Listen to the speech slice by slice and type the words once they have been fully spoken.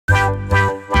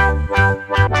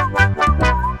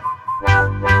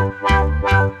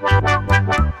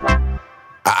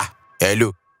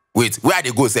hello. Wait, where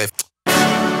they go, sef?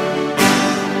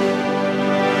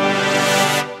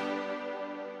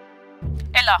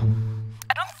 Ella,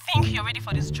 I don't think you're ready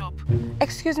for this job.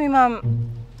 Excuse me, ma'am.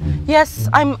 Yes,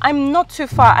 I'm not too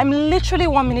far. I'm literally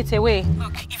 1 minute away.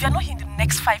 Look, if you're not here in the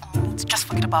next 5 minutes, just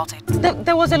forget about it.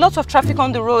 There was a lot of traffic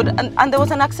on the road and there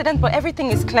was an accident, but everything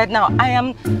is cleared now. I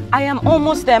am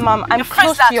almost there, ma'am. I'm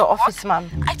close to your office, ma'am.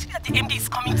 I think that the MD is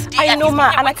coming today. I know,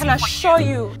 ma'am, and I can assure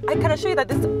you that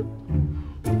this...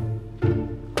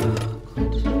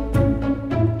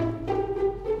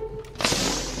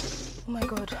 Oh my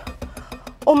God.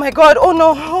 Oh my God. Oh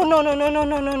no. Oh no, no, no, no,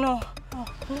 no, no, no.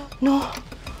 No.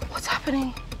 What's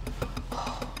happening?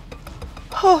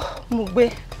 Oh,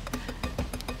 Mugbe.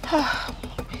 Oh,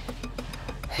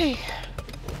 hey.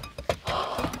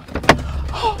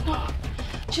 Oh no.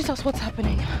 Jesus, what's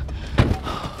happening?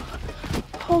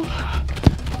 Oh,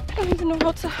 I don't even know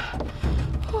how to...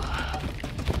 Oh.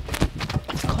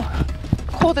 Let's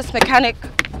call this mechanic.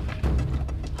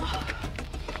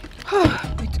 Oh,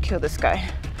 I'm going to kill this guy.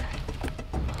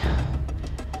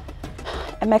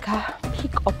 Emeka,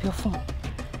 pick up your phone.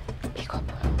 Pick up.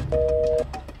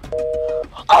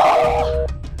 Oh!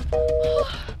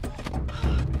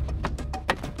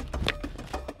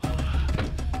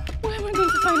 Where am I going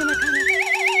to find a mechanic?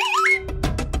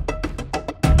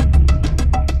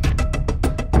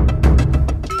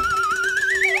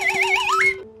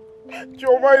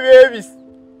 Choma babies,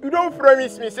 you don't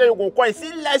promise me say you go coin.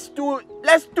 See last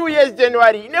two years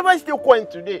January, you never still coin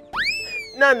today.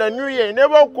 Nah, New Year, you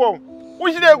never come.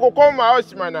 Which day go come my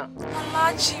house, man?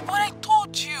 Alhaji, but I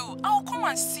told you, I'll come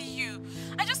and see you.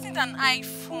 I just need an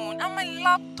iPhone and my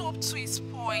laptop too is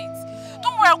spoiled.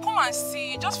 Don't worry, I'll come and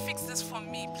see you. Just fix this for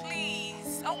me,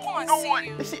 please. I'll come and see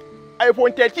you. See,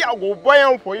 iPhone 30, I'll go buy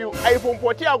them for you. iPhone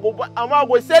 40, I'll go buy. I'll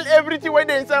go sell everything when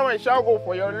they inside my shop go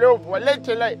for your love. For let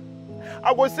you like.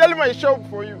 I'll go sell my shop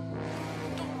for you.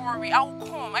 Don't worry, I'll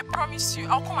come. I promise you.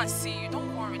 I'll come and see you.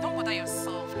 Don't worry, don't bother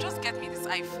yourself. Just get me this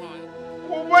iPhone.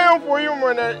 I'll buy them for you,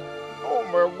 man. Oh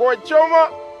my God, Choma.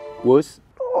 What's?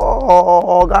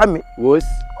 Oh, Gami. What's?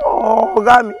 Oh,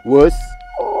 Gami. What's?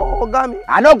 Oh, Gami.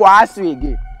 I no go ask you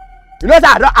again. You know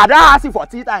that I don't ask you for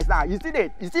 3 times now. You still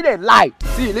they lie.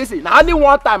 See, listen. Now only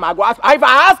one time I go ask. If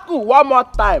I ask you one more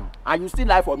time and you still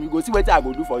lie for me, go see what I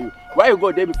go do for you. Where you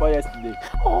go day before yesterday?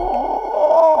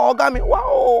 Oh, Gami.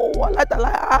 Wow, one light a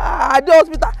lie. I do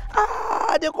hospital.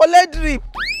 They collect drip.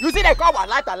 You see they come one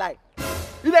light a lie.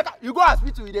 You go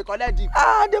hospital, they collect drip.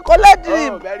 They collect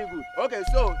drip. Oh, very good. Okay,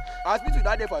 so hospital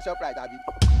not there for surprise, Abi.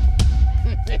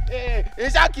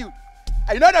 It's a cute.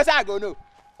 You know the say I go no.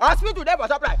 Hospital there for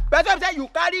surprise. Person say you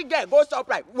carry girl go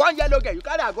surprise. One yellow girl, you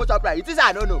carry her go surprise. It is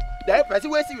I don't know. The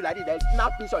person will see you like this, they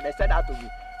snap picture, they send that to me.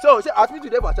 So say hospital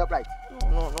there for surprise.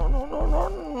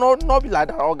 No, be like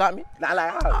that. Ogami. Nah,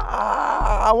 like how?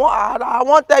 I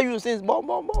won't tell you since,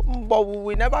 but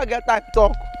we never get time to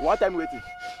talk. What time waiting?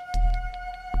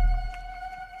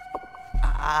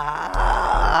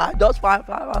 Just find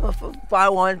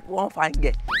one fine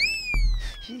girl.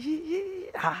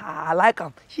 I like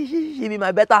him. She be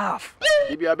my better half.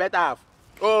 She be your better half.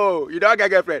 Oh, you don't get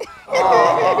girlfriend.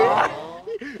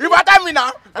 You want tell me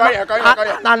now? Come here.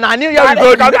 Nah, New Year we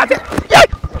go.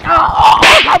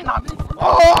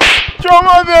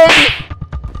 Choma baby.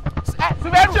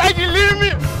 Suberu Shaggi, leave me.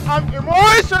 I'm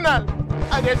emotional.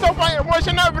 And there's so far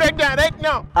emotional breakdown right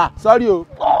now. Sorry, oh.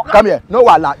 Come here. No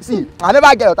wala. See, I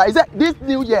never get your time. He said this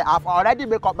new year I've already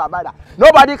make up my mind.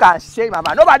 Nobody can shake my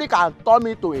mind. Nobody can turn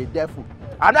me to a devil.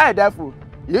 I'm not a devil.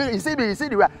 You see me. You see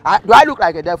the way. Do I look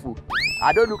like a devil?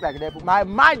 I don't look like a devil. My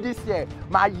mind this year,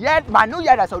 my new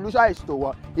year resolution is to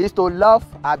what? Is to love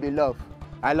and be loved.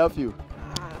 I love you.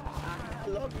 I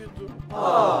love you too.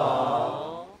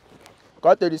 Aww.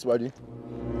 Come take this body.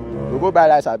 We'll go buy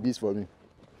rice and beans for me.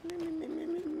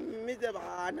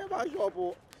 I never shop.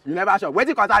 You never shop. Wait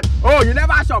till concern. Oh, you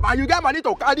never shop and you get money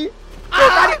to carry.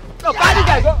 Carry go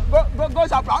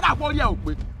shop.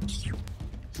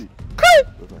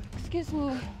 Excuse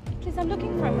me. Please, I'm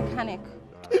looking for a mechanic.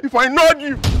 If I know you,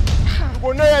 you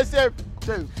go know yourself.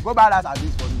 Say, go buy rice and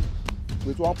beans for me.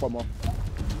 With one for more.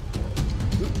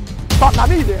 Stop, now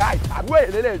me in the right. I'm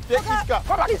waiting. Take this car.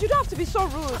 Come back. Please, you don't have to be so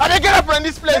rude. I don't get up from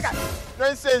this place.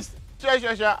 Nonsense. Sure.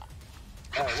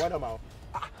 What am I?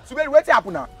 Suberu, what's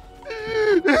happening now?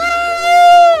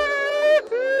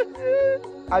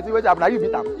 I see what's happening. You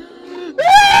beat him.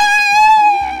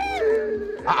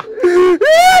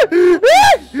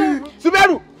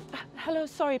 Suberu! Hello,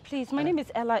 sorry, please. My name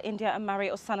is Ella, India, and marry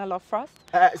Osana Love Frost.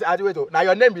 Now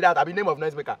your name be that. I be name of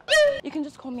noisemaker. You can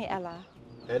just call me Ella.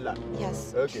 Ella.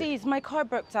 Yes. Okay. Please, my car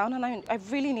broke down and I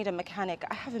really need a mechanic.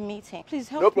 I have a meeting. Please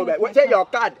help me. No problem. Wait, say your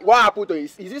card. What happened to it?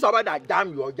 Is this somebody that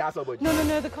damn you or just somebody?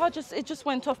 No. The car just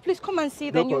went off. Please come and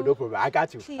see. No problem. I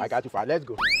got you. Please. I got you. Fine. Let's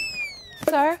go.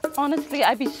 Sir, honestly,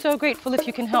 I'd be so grateful if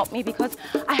you can help me because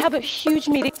I have a huge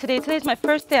meeting today. Today's my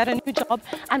first day at a new job.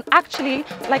 And actually,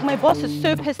 like my boss is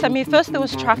so pissed at me. First there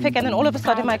was traffic and then all of a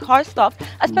sudden my car stopped.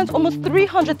 I spent almost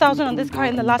 300,000 on this car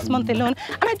in the last month alone.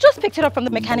 And I just picked it up from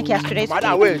the mechanic yesterday.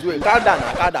 Madam, wait. Calm down.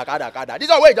 This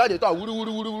is where you just talk.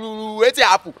 Wait till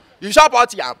happen. You shop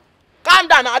out here. Calm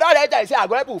down. I don't let you say I'm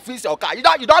going to fix your car. You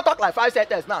don't talk like 5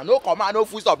 sentences now. No command, no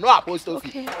full stop, no apostrophe.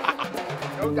 Okay.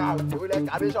 No doubt. You will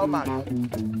establish your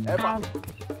man. Ever.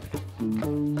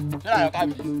 Your car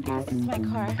This is my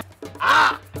car.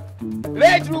 Ah!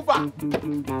 Late trooper!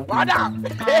 Madam!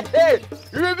 Hey!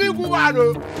 You will be good man,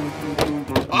 oh!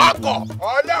 Uncle!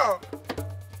 Oh no!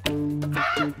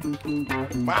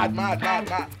 Mad.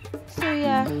 So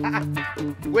yeah.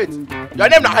 Wait, your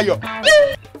name now Ayo?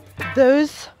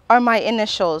 Those are my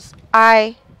initials.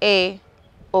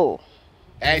 I-A-O.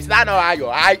 It's not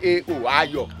Ayo. I-A-O.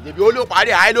 Ayo. If you only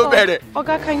party, I know better.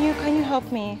 Oga, can you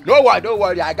help me? Don't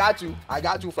worry. I got you,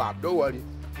 fam. Don't worry.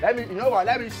 Let me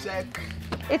check.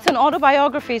 It's an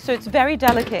autobiography, so it's very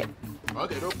delicate.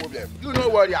 Okay, no problem. You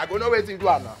don't worry. I go know where to do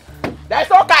now. There's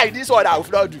no guy in this one I will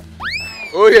not do.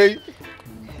 Okay.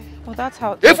 Well, that's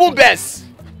how. Even best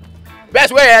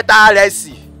way enter let's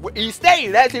see. He stay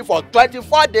in Resi for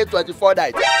 24 days, 24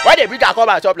 nights. When the bigger come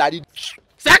and shop like this.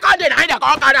 Second day, I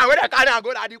come carry when they carry and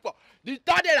go like this. The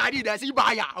third day like this, they see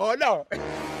buyer. Oh no.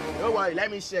 Don't worry,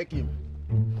 let me check him.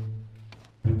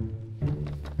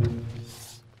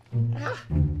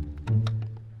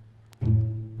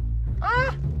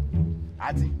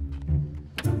 Auntie.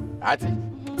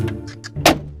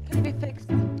 Can it be fixed?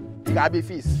 It can be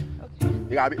fixed. Okay.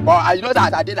 It can be. But you know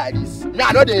that I did like this. Me,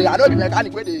 I know the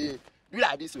mechanic where they do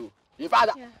like this. So, in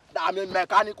fact, I'm a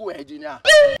mechanical engineer.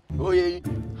 Oh yeah,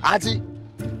 Auntie,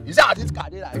 you see how this car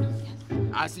did like this?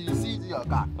 As you see your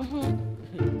car. Me,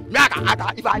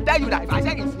 if I tell you that if I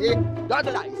say it's here, don't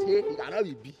tell that it's here. It cannot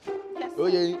be B. Yes. Oh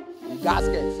yeah, the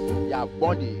gasket, you have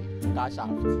burned the car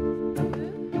shaft.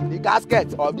 The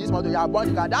gasket of this motor, you have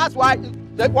burned the car. That's why.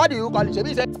 What do you call it? Should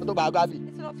we say autobiography?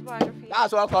 It's an autobiography.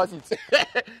 That's what causes it.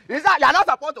 You're not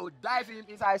supposed to dive him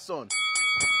inside sun.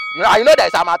 You know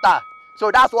there's a matter. So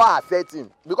that's why I affect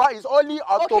him. Because it's only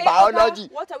autobiology.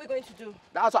 Okay, what are we going to do?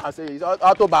 That's what I say. It's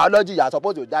autobiology. You're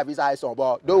supposed to dive inside sun.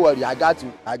 But don't worry, I got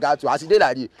you. As you did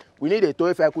like this, we need a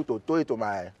tow vehicle to tow it to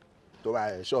my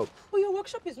shop. Oh, your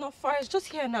workshop is not far. It's just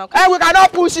here now. Hey, we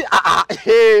cannot push it.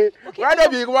 Hey, okay, why not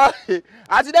be one?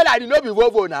 As you did like this, no be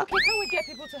Volvo now. Okay, can we get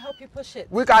people to help you push it?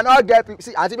 We cannot get people.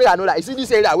 See, until I know that. You see this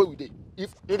area where we did.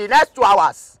 If in the next 2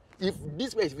 hours, if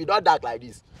this place, if you don't dark like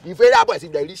this, if area boys,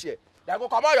 if they reach here, they go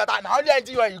come out your time. Now only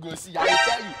anything when you go see, I will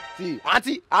tell you. See,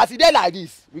 auntie, as it dey like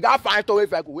this, we got 5 towing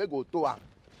vehicle. We go tow am.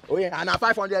 Oh yeah, and na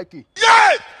 500k.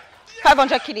 Yes!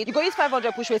 500 kilo. You go use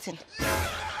 500 push waiting.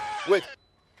 Wait,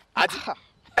 auntie.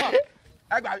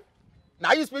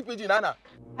 Now you speak pidgin, Nana.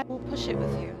 I will push it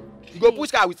with you. You go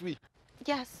push car with me.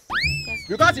 Yes.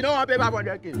 Because you don't want to pay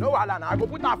 500k. No wahala now. I go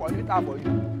put that for you.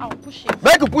 I'll push it.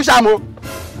 Make you push am o.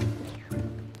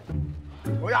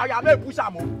 Oh yeah, make push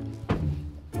am o.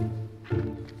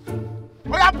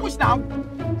 Oh yeah, push now.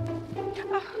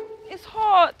 It's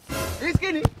hot. It's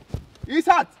skinny. It's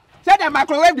hot. Say the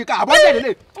microwave the car.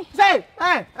 Say,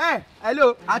 hey,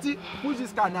 hello, auntie, push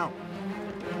this car now.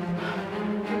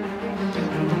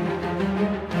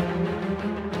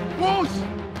 Push.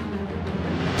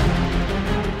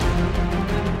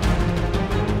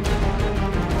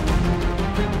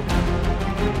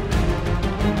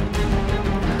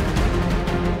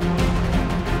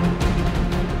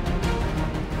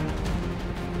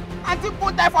 Auntie,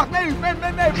 put effort. Make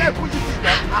push this thing.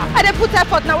 I dey put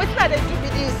effort now. Wetin I dey do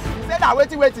with this? Say that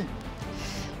waiting. Say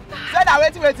that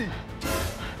waiting.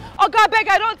 Oga, abeg,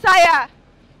 I don tire.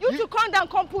 You two come down,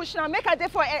 come push now. Make I dey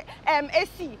for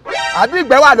AC. Abi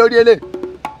gbewa lori ele.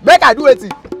 Make I do it. Say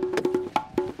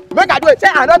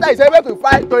another time say make we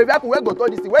fight to vehicle wey go to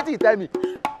this thing. Wetin you tell me?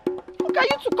 Okay,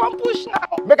 you two come push now.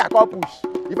 Make I come push.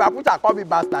 If I push, I come be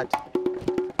bastard.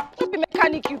 No be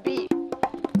mechanic you be.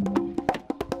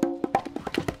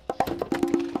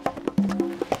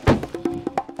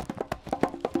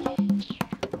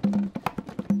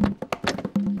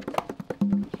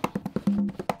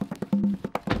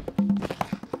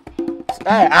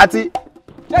 Hey, auntie.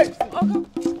 Hey.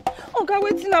 Oga,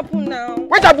 wetin happen now?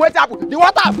 Wait happen. The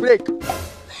water break.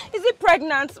 Is it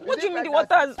pregnant? What do you mean the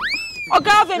water is... Oga,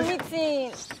 have a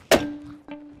meeting.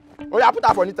 Oh yeah, put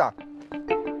her for Nita.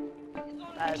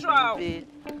 neutral.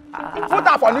 Put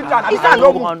her for neutral. This one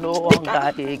no good. No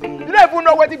You don't even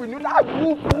know what to be neutral.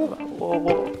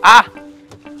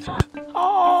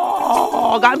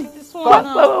 Oh, Gami.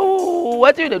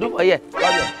 What do you do for here?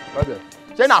 Come here.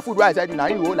 Say na food where I said you now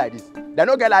you hold like this. They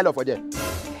no get nylon for there.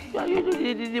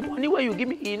 The money where you give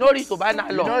me, you know reach to buy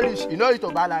nylon. You know reach to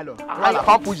buy nylon. I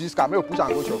can't push this car. Make you push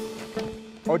and go shop.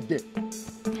 Out there.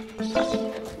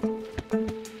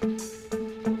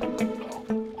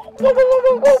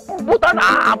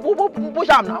 Push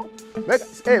am now.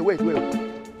 Hey, wait.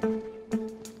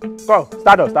 Come,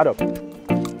 stand up.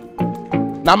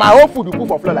 Now my whole food you put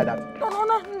for floor like that.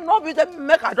 No, be say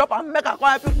make a drop and make a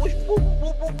call push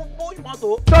motor.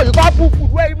 So you can't put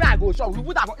food where even I go shop. You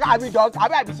put that. I be dog.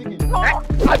 I be sick. No.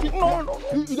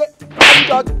 You get. I be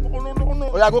dog. No.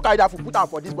 Oh yeah, go carry that food. Put am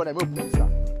for this bonnet. Make you put this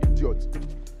down. Idiot.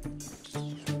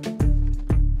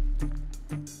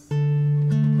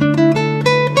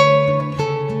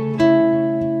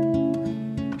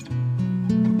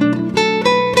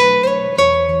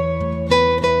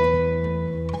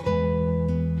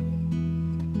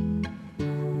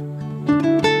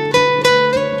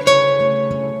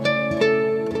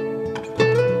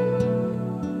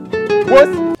 What?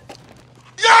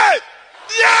 Yeah!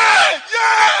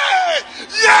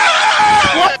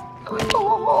 What?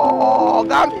 Oh,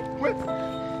 Gami. Wait.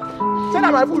 Say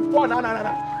that my food pour. No.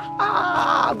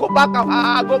 Go back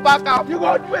up. You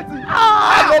go do it.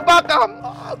 Go back up.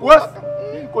 What?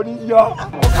 Where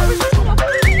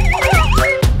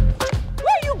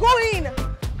are you going?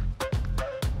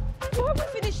 You haven't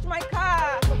finished my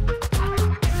car.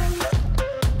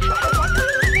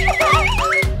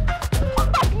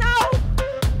 Come back now.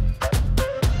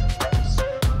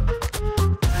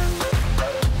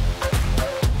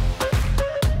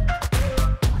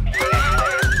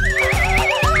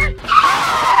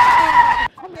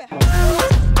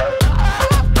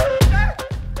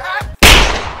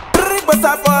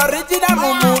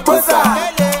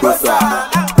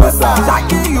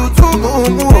 Shaggi, you too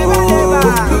mumu.